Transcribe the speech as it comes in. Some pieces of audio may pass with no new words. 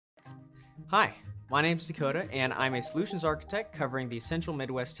Hi, my name's Dakota, and I'm a solutions architect covering the Central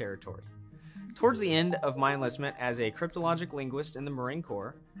Midwest territory. Towards the end of my enlistment as a cryptologic linguist in the Marine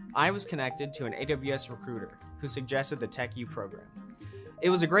Corps, I was connected to an AWS recruiter who suggested the Tech U program. It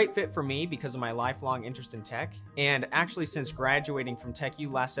was a great fit for me because of my lifelong interest in tech, and actually since graduating from Tech U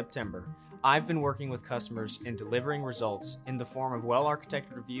last September, I've been working with customers in delivering results in the form of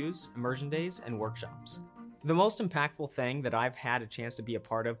well-architected reviews, immersion days, and workshops. The most impactful thing that I've had a chance to be a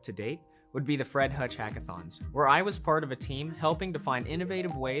part of to date would be the Fred Hutch Hackathons, where I was part of a team helping to find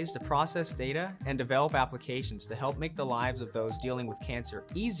innovative ways to process data and develop applications to help make the lives of those dealing with cancer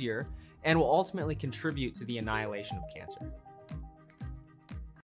easier and will ultimately contribute to the annihilation of cancer.